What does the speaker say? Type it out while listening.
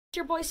It's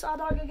your boy Saw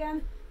Dog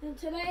again, and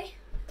today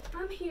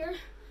I'm here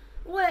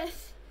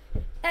with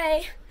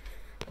a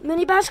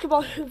mini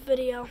basketball hoop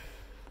video.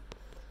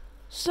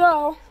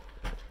 So,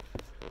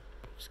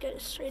 let's get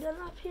it straightened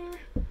up here.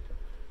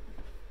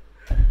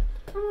 I'm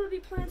going to be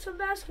playing some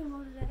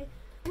basketball today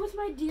with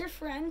my dear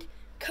friend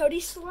Cody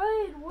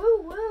Slade.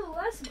 Woo woo,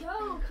 let's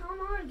go.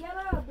 Come on, get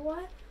up, boy.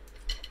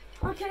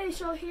 Okay,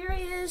 so here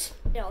he is.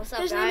 Yo, what's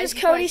up, His guys? name is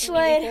Cody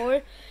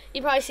Slade.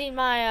 You probably seen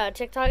my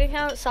TikTok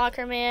account,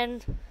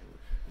 Soccerman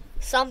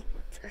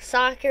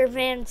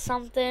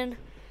something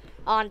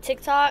on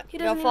TikTok. He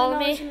doesn't Go follow even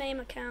know me. his name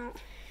account.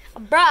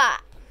 Bruh,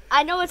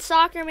 I know it's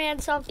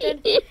Soccerman something.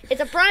 It's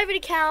a private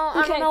account.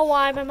 Okay. I don't know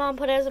why my mom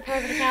put it as a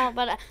private account,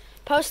 but I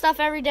post stuff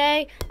every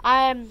day.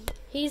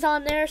 He's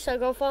on there, so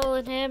go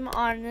follow him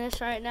on this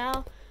right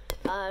now.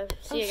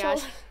 See you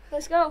guys.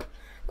 Let's go.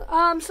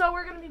 So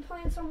we're gonna be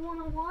playing some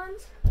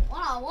one-on-ones.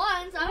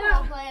 One-on-ones? I don't Yeah.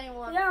 want to play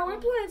anyone. Yeah, we're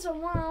playing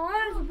some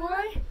one-on-ones, boy.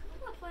 I'm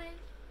not playing.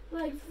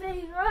 Like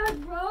fake Rod,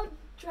 bro,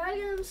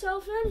 dragging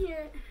himself in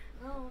here.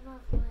 No, I'm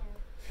not playing.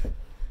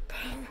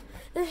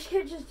 This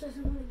kid just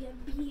doesn't want to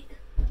get beat.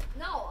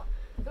 No,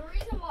 the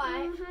reason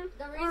why,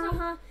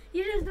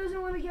 He just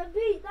doesn't want to get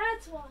beat.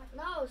 That's why.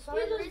 No, so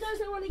He just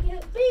doesn't want to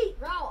get beat.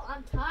 Bro,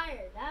 I'm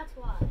tired. That's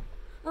why.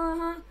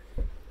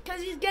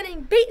 Because he's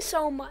getting beat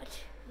so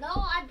much. No,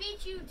 I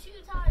beat you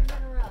 2 times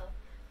in a row.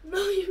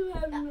 No, you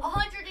haven't.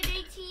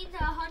 118 to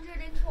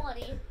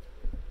 120.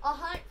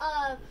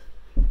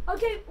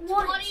 Okay,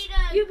 once. 20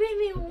 to. You beat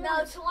me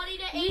once. No, 20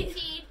 to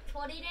 18.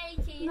 20 to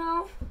 18.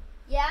 No.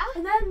 Yeah.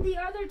 And then the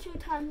other 2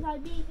 times I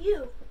beat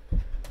you.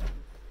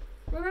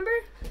 Remember?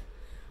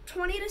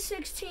 20 to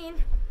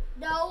 16.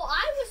 No,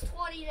 I was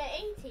 20 to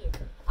 18.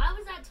 I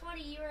was at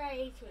 20. You were at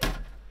 18.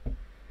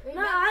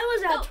 No, I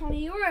was at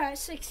 20. You were at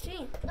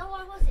 16. No,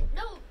 I wasn't.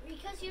 No,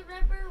 because you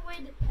remember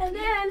when. And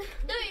then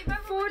No, you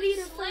remember 40 when you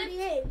to slipped?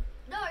 38.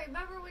 No,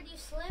 remember when you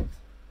slipped?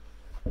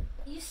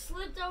 You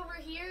slipped over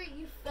here,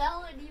 you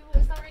fell, and you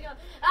started going,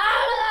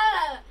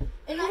 ah!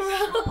 And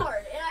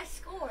I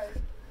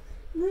scored.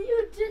 No,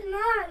 you did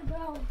not,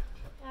 bro.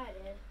 I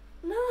did.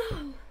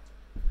 No.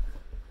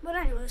 But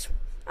anyways,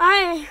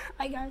 I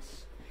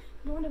guess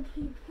I'm going to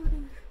be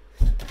playing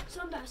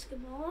some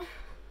basketball.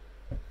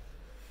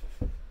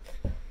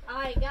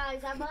 Alright,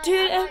 guys, I might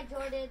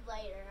join in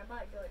later. I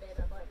might join in.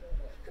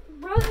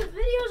 Bro, the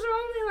videos are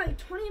only like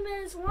 20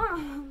 minutes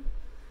long.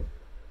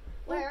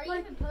 Wait, are you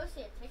even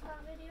posting a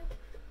TikTok video?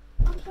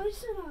 I'm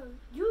posting a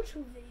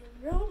YouTube video,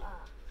 bro.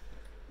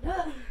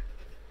 They're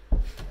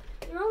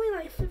only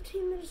like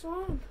 15 minutes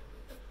long.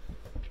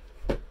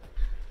 Because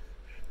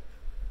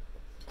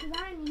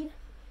I need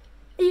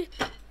a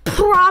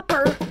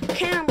proper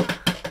camera.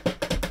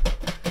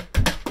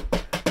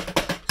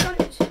 So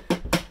anyways, I'm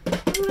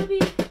going to be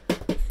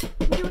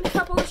doing a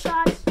couple of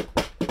shots.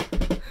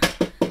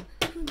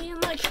 And being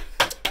like...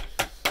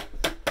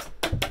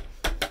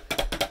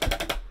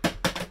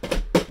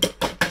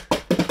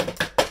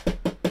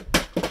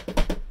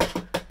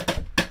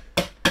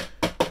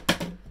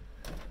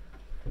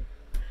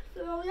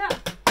 So yeah,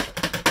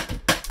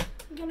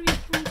 I'm gonna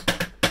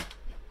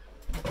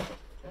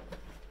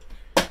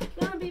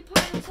be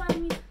playing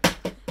some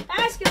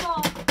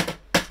basketball.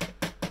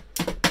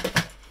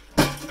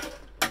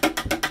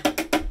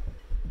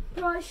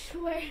 Bro, I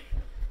swear,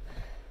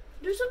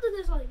 there's something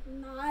that's like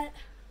not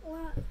a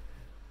lot.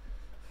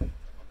 Yo,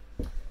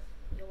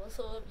 what's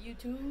up,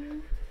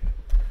 YouTube?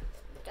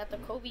 Got the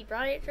Kobe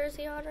Bryant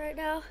jersey on right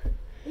now.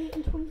 8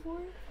 and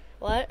 24.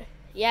 What?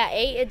 Yeah,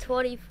 8 and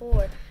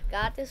 24.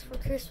 Got this for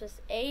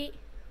Christmas. 8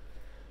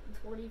 and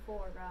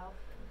 24, bro.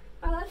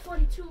 I like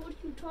 42. What are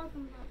you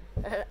talking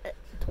about?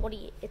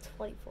 20. It's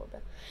 24, bro.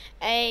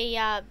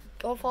 Hey,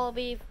 go follow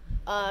me.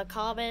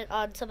 Comment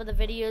on some of the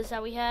videos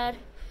that we had.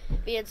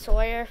 Me and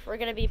Sawyer. We're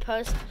gonna be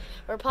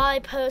We'll probably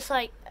post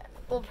like.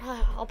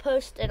 I'll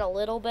post in a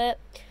little bit.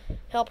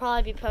 He'll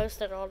probably be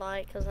posting all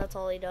night because that's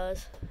all he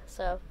does.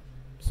 So,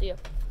 see ya.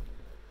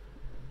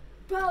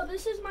 Bro,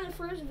 this is my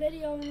first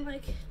video in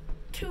like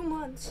 2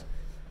 months.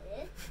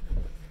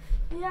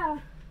 Yeah.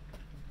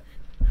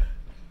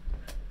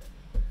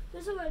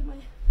 This is like my...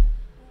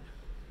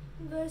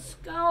 Let's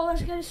go.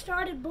 Let's get it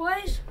started,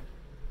 boys.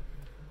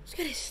 Let's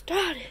get it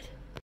started.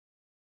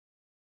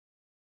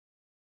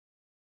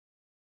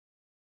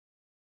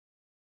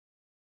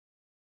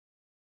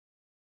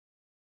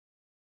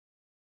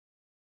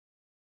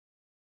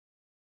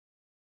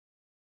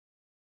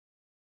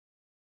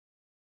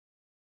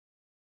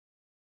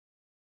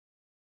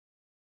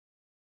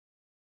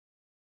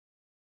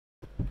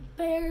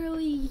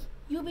 Barely.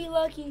 You'll be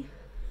lucky.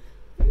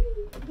 Oh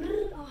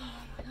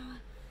my god.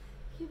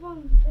 Keep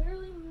on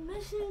barely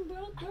missing,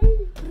 bro.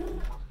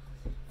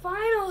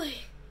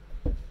 Finally.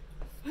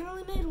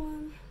 Finally made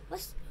one.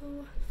 Let's go.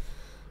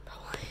 Bro,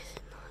 why is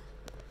it not?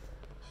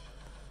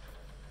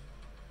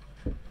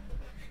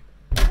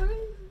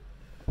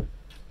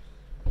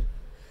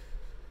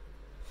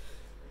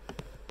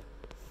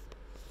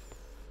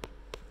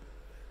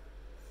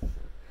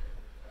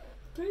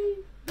 Three.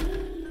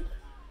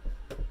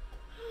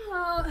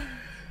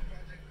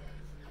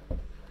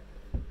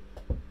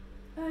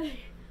 Hey,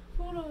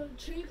 hold on,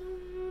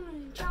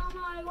 chicken, chow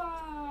my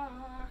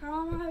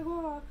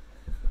guac.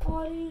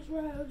 All these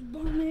roads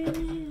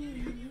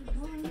burning.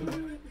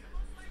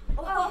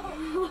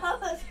 Oh,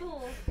 that was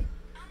cool.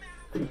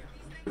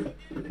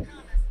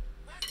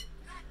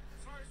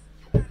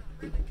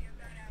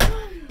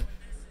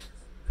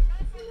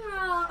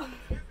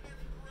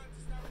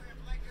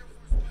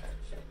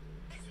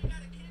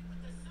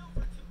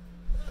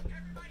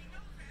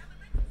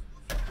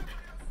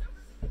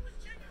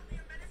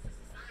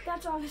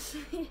 That's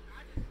obviously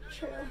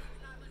true.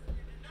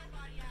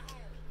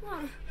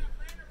 Huh.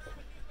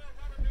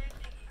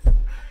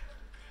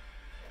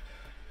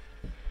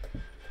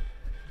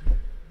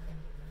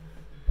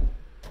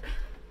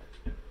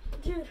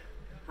 Dude,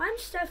 I'm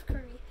Steph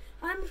Curry.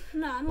 I'm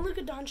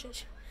Luka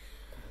Doncic.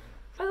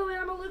 By the way,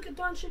 I'm a Luka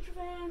Doncic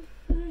fan.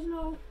 There's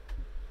no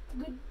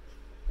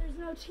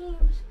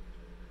teams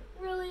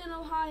really in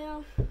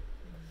Ohio.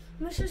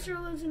 My sister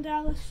lives in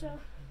Dallas, so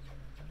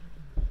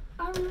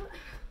I'm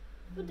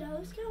the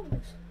Dallas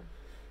Cowboys.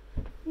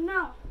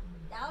 No,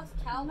 Dallas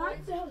Cowboys?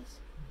 not Dallas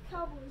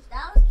Cowboys.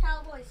 Dallas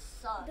Cowboys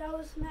suck.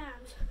 Dallas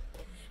Mavs.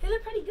 Hey, they're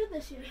pretty good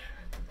this year.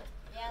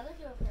 Yeah, they're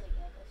doing pretty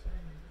good this year.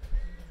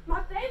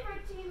 My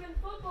favorite team in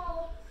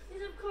football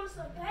is, of course,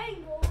 the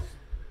Bengals.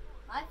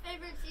 My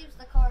favorite team's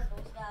the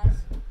Cardinals,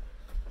 guys.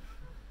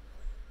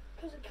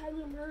 Because of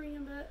Kyler Murray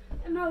and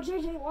no,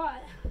 J.J.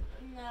 Watt.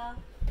 No.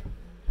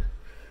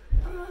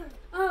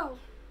 Oh.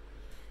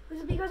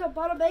 Is it because of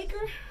Butter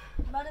Baker?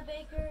 Butter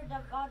Baker,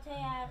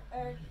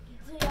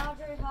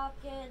 DeAndre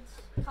Hopkins,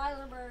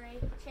 Kyler Murray,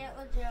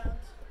 Chandler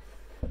Jones.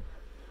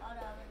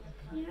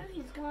 You know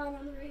he's gone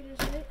on the Raiders,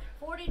 right?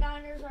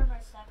 49ers are my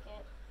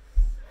second.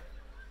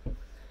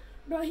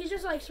 Bro, he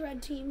just likes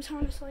red teams,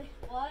 honestly.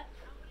 What?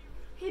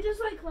 He just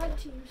likes red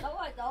teams. No,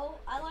 I don't.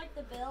 I like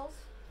the Bills.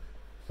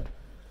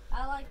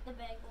 I like the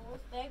Bengals.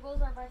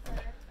 Bengals are my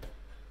third.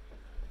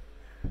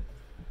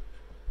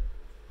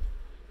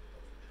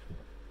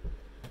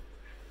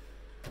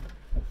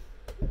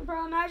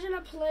 Bro, imagine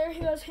a player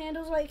who has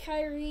handles like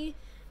Kyrie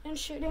and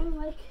shooting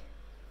like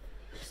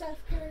Steph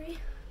Curry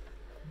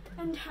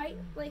and height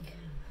like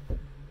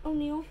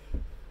O'Neal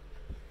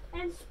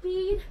and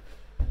speed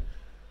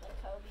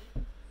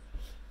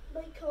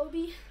like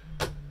Kobe.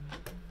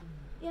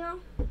 You know?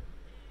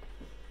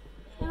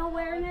 And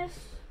awareness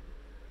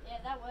Yeah,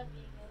 that would be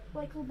good.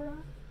 like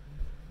LeBron.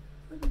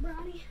 Like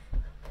LeBron.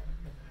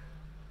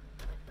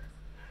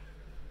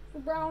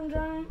 LeBron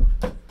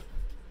James.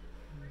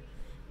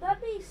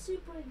 That'd be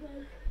super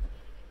good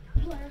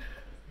player.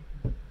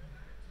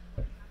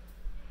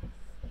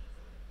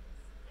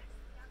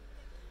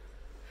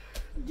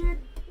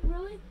 Dude,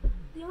 really?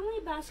 The only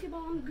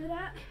basketball I'm good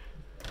at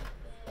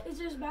is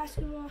just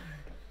basketball.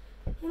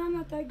 And I'm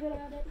not that good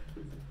at it.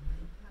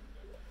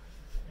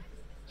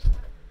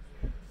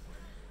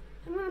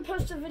 I'm gonna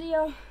post a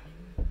video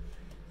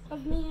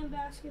of me in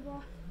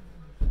basketball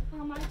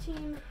on my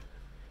team.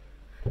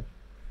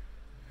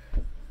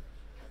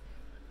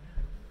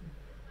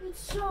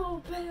 It's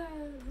so bad,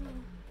 bro.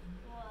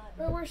 What?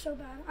 Or we're so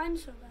bad. I'm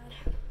so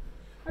bad.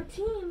 Our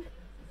team,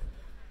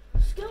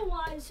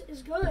 skill-wise,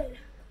 is good.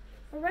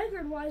 But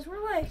record-wise,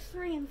 we're like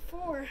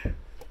 3-4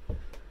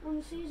 on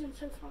the season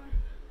so far.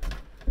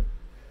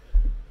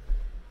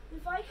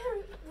 If I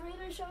can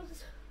rate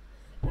ourselves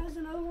as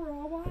an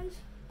overall-wise,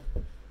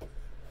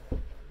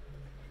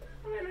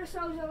 I rate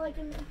ourselves at like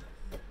a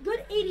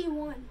good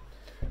 81.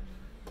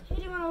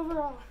 81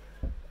 overall.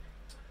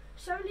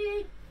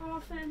 78 on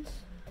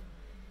offense.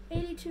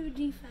 82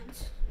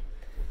 defense.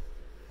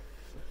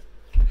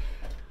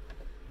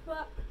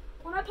 But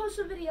when I post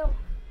a video,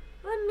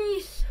 let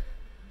me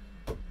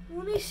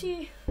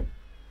see.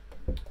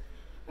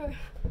 Or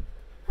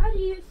how do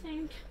you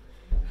think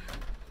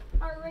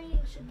our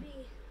rating should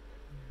be?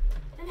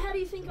 And how do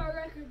you think our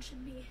record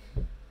should be?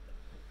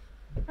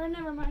 Or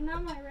never mind,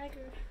 not my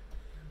record,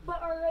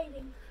 but our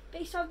rating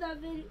based off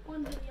that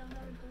one video that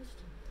I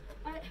posted.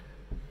 Alright,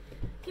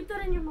 keep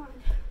that in your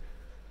mind.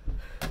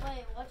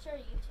 Wait, what's your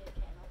YouTube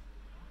channel?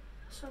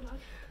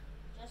 Sawdog.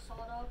 Just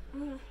Sawdog?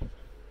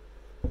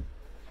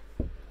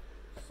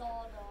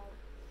 Sawdog.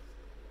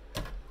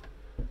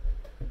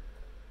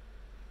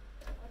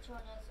 Which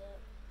one is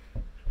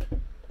it?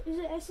 Is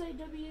it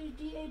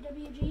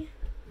SAWDAWG?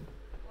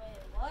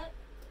 Wait, what?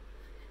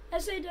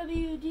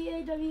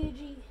 SAWDAWG.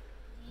 DAWG?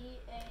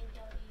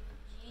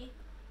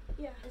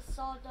 Yeah. Is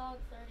Sawdog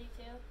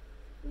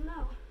 32? No,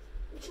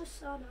 it's just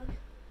Sawdog.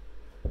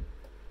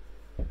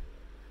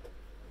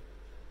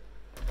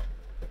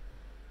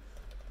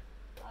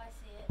 Oh, I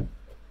see it.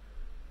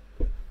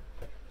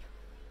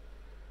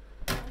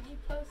 Where'd you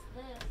post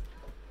this?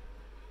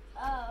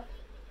 Oh.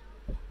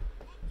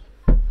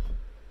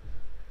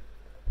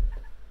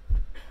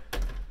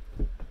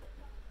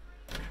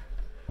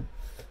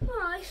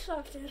 Oh, I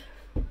sucked it.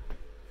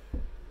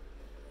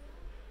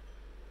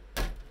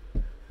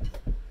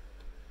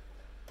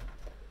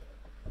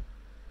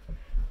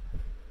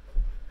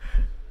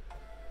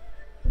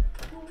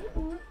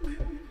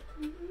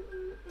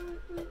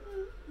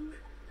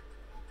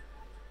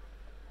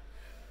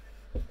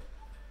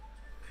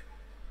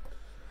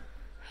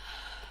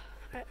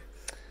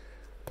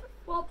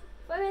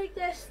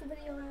 this, the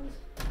video ends.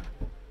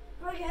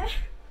 Okay.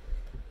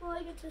 Well,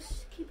 I get to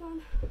keep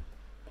on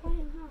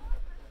playing,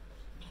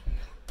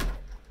 huh?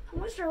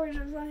 My storage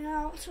is running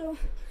out, so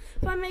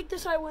if I make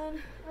this, I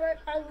win. Right,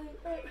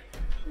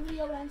 the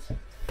video ends.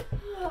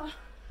 Oh,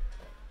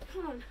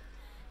 come on.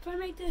 If I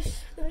make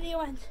this, the video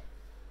ends.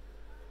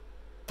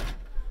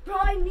 Bro,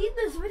 I need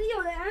this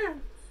video to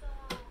end.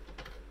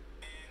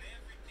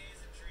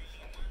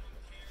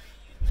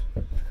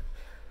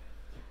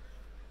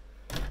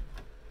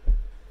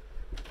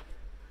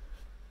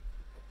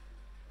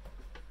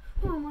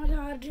 Oh my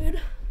god, dude.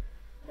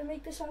 If I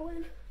make this, I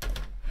win.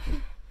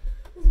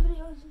 This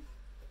video is...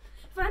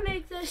 If I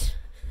make this,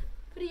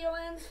 video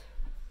ends.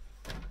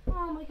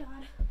 Oh my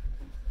god.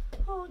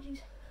 Oh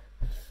jeez.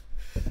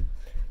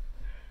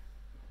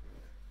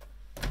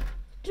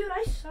 Dude,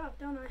 I suck,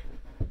 don't I?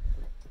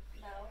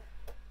 No.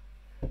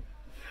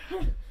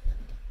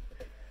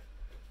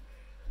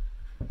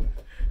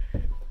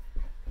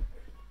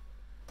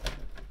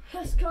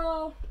 Let's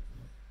go.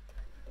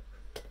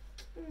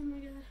 Oh my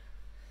god.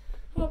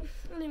 Well,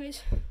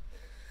 anyways,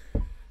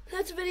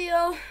 that's a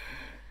video,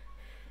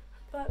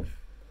 but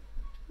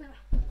yeah.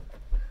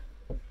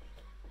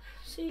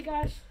 See you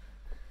guys.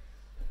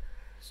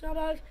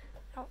 Snowdog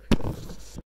out.